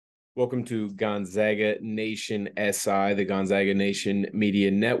Welcome to Gonzaga Nation SI, the Gonzaga Nation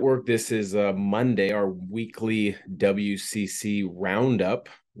Media Network. This is Monday, our weekly WCC roundup,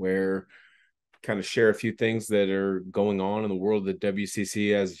 where kind of share a few things that are going on in the world of the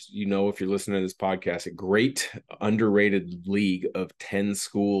WCC. As you know, if you're listening to this podcast, a great underrated league of 10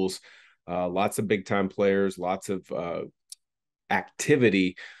 schools, lots of big time players, lots of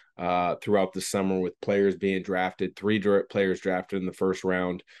activity throughout the summer with players being drafted, players drafted in the first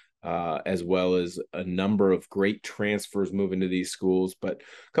round, as well as a number of great transfers moving to these schools. But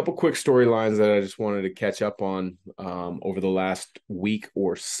a couple quick storylines that I just wanted to catch up on over the last week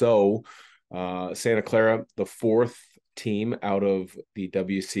or so. Santa Clara, the fourth team out of the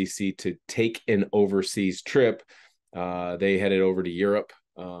WCC to take an overseas trip. They headed over to Europe.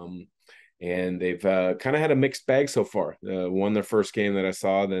 And they've kind of had a mixed bag so far. Won their first game that I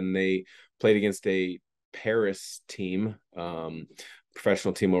saw. Then they played against a Paris team,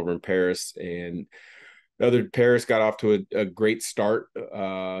 professional team over in Paris. And the other Paris got off to a great start.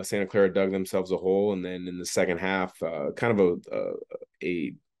 Santa Clara dug themselves a hole. And then in the second half, kind of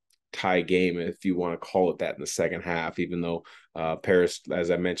a tie game, if you want to call it that, in the second half, even though Paris, as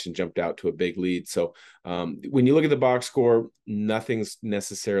I mentioned, jumped out to a big lead. So when you look at the box score, nothing's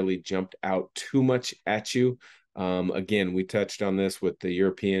necessarily jumped out too much at you. Again, we touched on this with the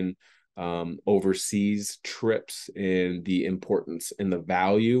European overseas trips and the importance and the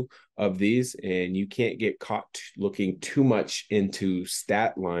value of these. And you can't get caught looking too much into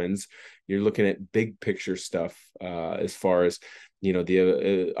stat lines. You're looking at big picture stuff as far as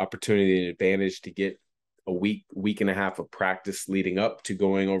the opportunity and advantage to get a week and a half of practice leading up to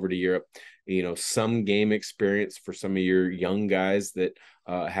going over to Europe, some game experience for some of your young guys that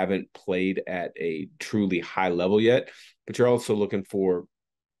haven't played at a truly high level yet, but you're also looking for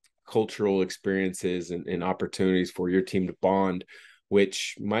cultural experiences and opportunities for your team to bond,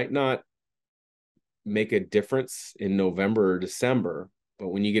 which might not make a difference in November or December, but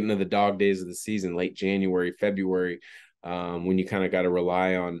when you get into the dog days of the season, late January, February, when you kind of got to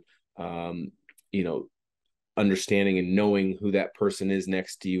rely on, understanding and knowing who that person is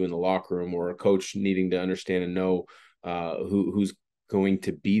next to you in the locker room, or a coach needing to understand and know who's going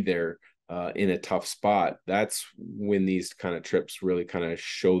to be there in a tough spot. That's when these kind of trips really kind of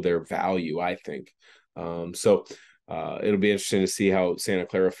show their value, I think. So it'll be interesting to see how Santa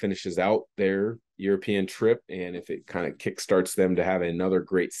Clara finishes out their European trip and if it kind of kickstarts them to have another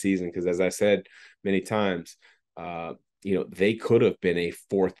great season. Because as I said many times, they could have been a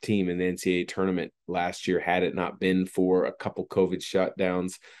fourth team in the NCAA tournament last year had it not been for a couple COVID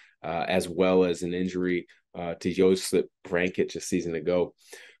shutdowns, as well as an injury to Josip Vrankic a season ago.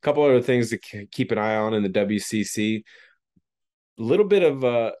 A couple other things to keep an eye on in the WCC. A little bit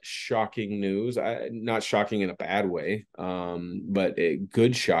of shocking news, not shocking in a bad way, but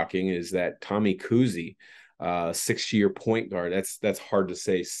good shocking is that Tommy Kuhse, 6-year point guard. That's hard to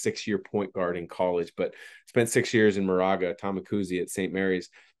say, 6-year point guard in college, but spent 6 years in Moraga. Tommy Kuhse at St. Mary's,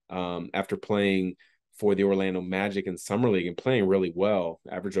 after playing for the Orlando Magic in summer league and playing really well,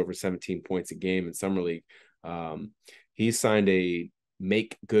 averaged over 17 points a game in summer league. He signed a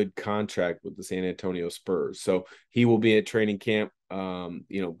make good contract with the San Antonio Spurs, so he will be at training camp.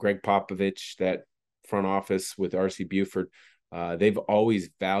 Greg Popovich, that front office with RC Buford, they've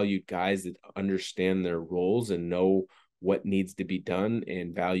always valued guys that understand their roles and know what needs to be done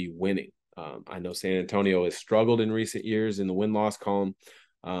and value winning. I know San Antonio has struggled in recent years in the win-loss column,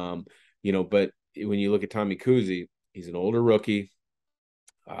 but when you look at Tommy Kuhse, he's an older rookie.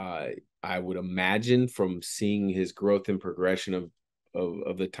 I would imagine from seeing his growth and progression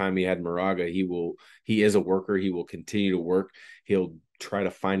of the time he had in Moraga, he is a worker. He will continue to work. He'll try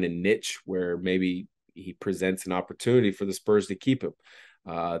to find a niche where maybe he presents an opportunity for the Spurs to keep him.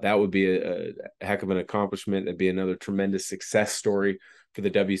 That would be a heck of an accomplishment. That'd be another tremendous success story for the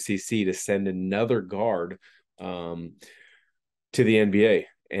WCC to send another guard to the NBA.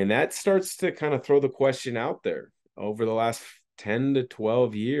 And that starts to kind of throw the question out there over the last 10 to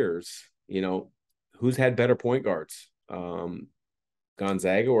 12 years, who's had better point guards,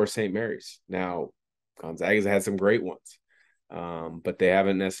 Gonzaga or St. Mary's? Now, Gonzaga's had some great ones, but they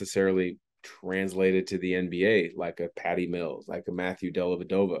haven't necessarily translated to the NBA like a Patty Mills, like a Matthew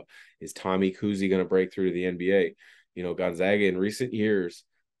Dellavedova. Is Tommy Kuhse going to break through to the NBA? Gonzaga in recent years,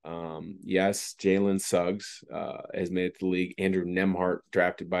 yes, Jalen Suggs has made it to the league. Andrew Nembhard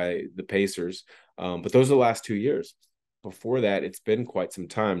drafted by the Pacers, but those are the last 2 years. Before that, it's been quite some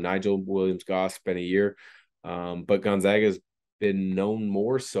time. Nigel Williams-Goss spent a year, but Gonzaga's been known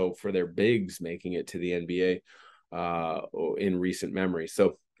more so for their bigs making it to the NBA in recent memory.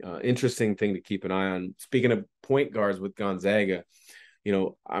 So interesting thing to keep an eye on. Speaking of point guards with Gonzaga,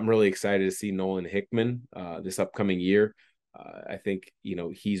 I'm really excited to see Nolan Hickman this upcoming year. I think,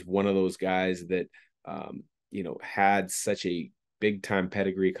 he's one of those guys that, had such a big time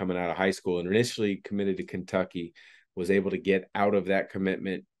pedigree coming out of high school and initially committed to Kentucky, was able to get out of that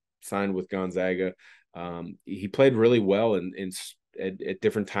commitment, signed with Gonzaga. He played really well at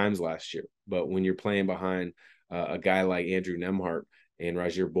different times last year, but when you're playing behind a guy like Andrew Nemhart and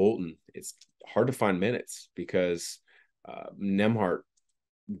Rajir Bolton, it's hard to find minutes because Nemhart,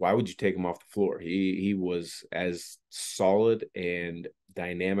 why would you take him off the floor? He was as solid and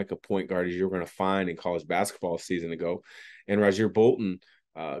dynamic a point guard as you're going to find in college basketball a season ago. And Rajir Bolton,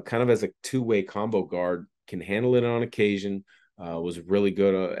 kind of as a two-way combo guard, can handle it on occasion, was really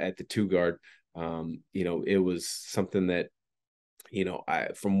good at the two guard. It was something that,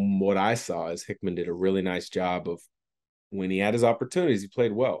 from what I saw, as Hickman did a really nice job of when he had his opportunities, he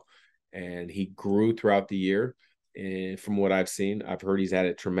played well and he grew throughout the year. And from what I've seen, I've heard he's had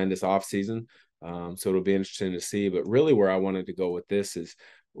a tremendous offseason. So it'll be interesting to see. But really, where I wanted to go with this is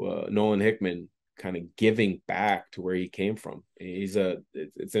Nolan Hickman kind of giving back to where he came from. It's an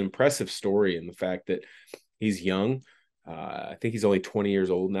impressive story in the fact that he's young. I think he's only 20 years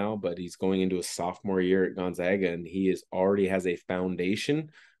old now, but he's going into a sophomore year at Gonzaga, and he already has a foundation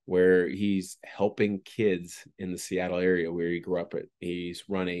where he's helping kids in the Seattle area where he grew up at. He's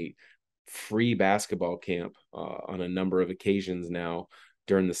run a free basketball camp on a number of occasions now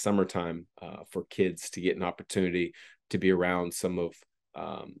during the summertime for kids to get an opportunity to be around some of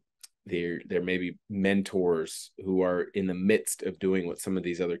their maybe mentors who are in the midst of doing what some of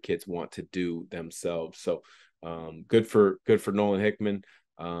these other kids want to do themselves. So good for Nolan Hickman.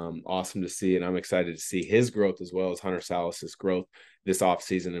 Awesome to see, and I'm excited to see his growth as well as Hunter Salas's growth this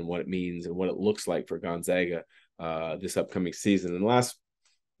offseason and what it means and what it looks like for Gonzaga this upcoming season. And last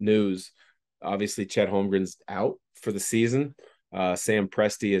news, obviously Chet Holmgren's out for the season. Sam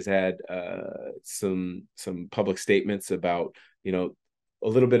Presti has had some public statements about, a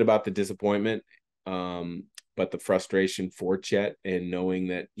little bit about the disappointment, but the frustration for Chet, and knowing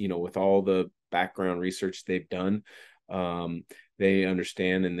that, with all the background research they've done, they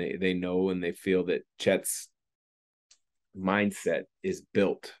understand and they know and they feel that Chet's mindset is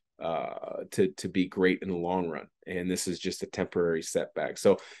built to be great in the long run. And this is just a temporary setback.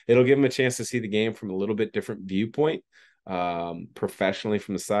 So it'll give him a chance to see the game from a little bit different viewpoint, professionally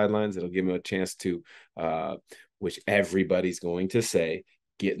from the sidelines. It'll give him a chance to, which everybody's going to say,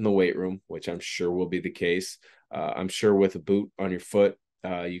 get in the weight room, which I'm sure will be the case. I'm sure with a boot on your foot,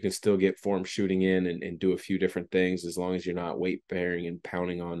 you can still get form shooting in and do a few different things as long as you're not weight bearing and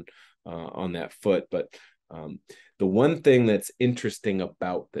pounding on that foot. But the one thing that's interesting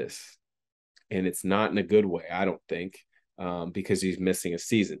about this, and it's not in a good way, I don't think, because he's missing a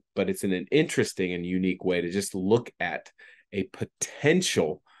season, but it's in an interesting and unique way to just look at a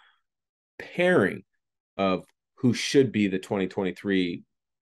potential pairing of who should be the 2023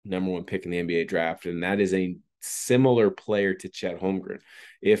 number one pick in the NBA draft. And that is a similar player to Chet Holmgren.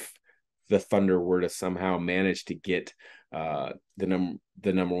 If the Thunder were to somehow manage to get the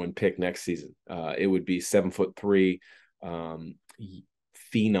number one pick next season, it would be 7'3"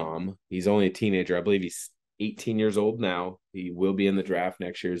 phenom. He's only a teenager. I believe he's 18 years old now. He will be in the draft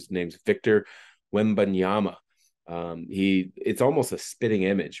next year. His name's Victor Wembanyama. It's almost a spitting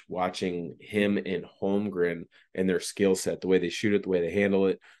image watching him and Holmgren and their skill set, the way they shoot it, the way they handle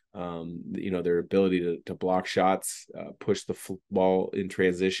it, their ability to block shots, push the ball in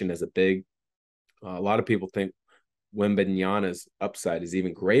transition as a big. A lot of people think Wembanyama's upside is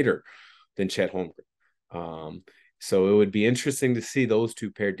even greater than Chet Holmgren. So it would be interesting to see those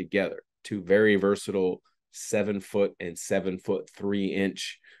two paired together, two very versatile 7 foot and 7'3"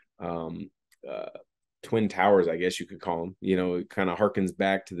 twin towers, I guess you could call them. It kind of harkens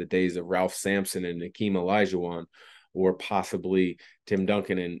back to the days of Ralph Sampson and Hakeem Olajuwon, or possibly Tim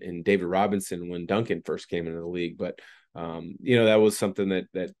Duncan and David Robinson when Duncan first came into the league. But, that was something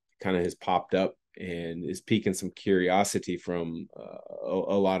that kind of has popped up and is piquing some curiosity from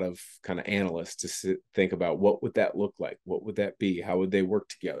a lot of kind of analysts to think about what would that look like? What would that be? How would they work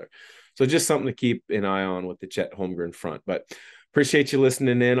together? So just something to keep an eye on with the Chet Holmgren front. But appreciate you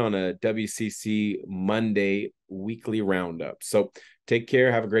listening in on a WCC Monday weekly roundup. So take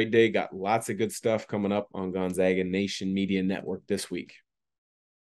care. Have a great day. Got lots of good stuff coming up on Gonzaga Nation Media Network this week.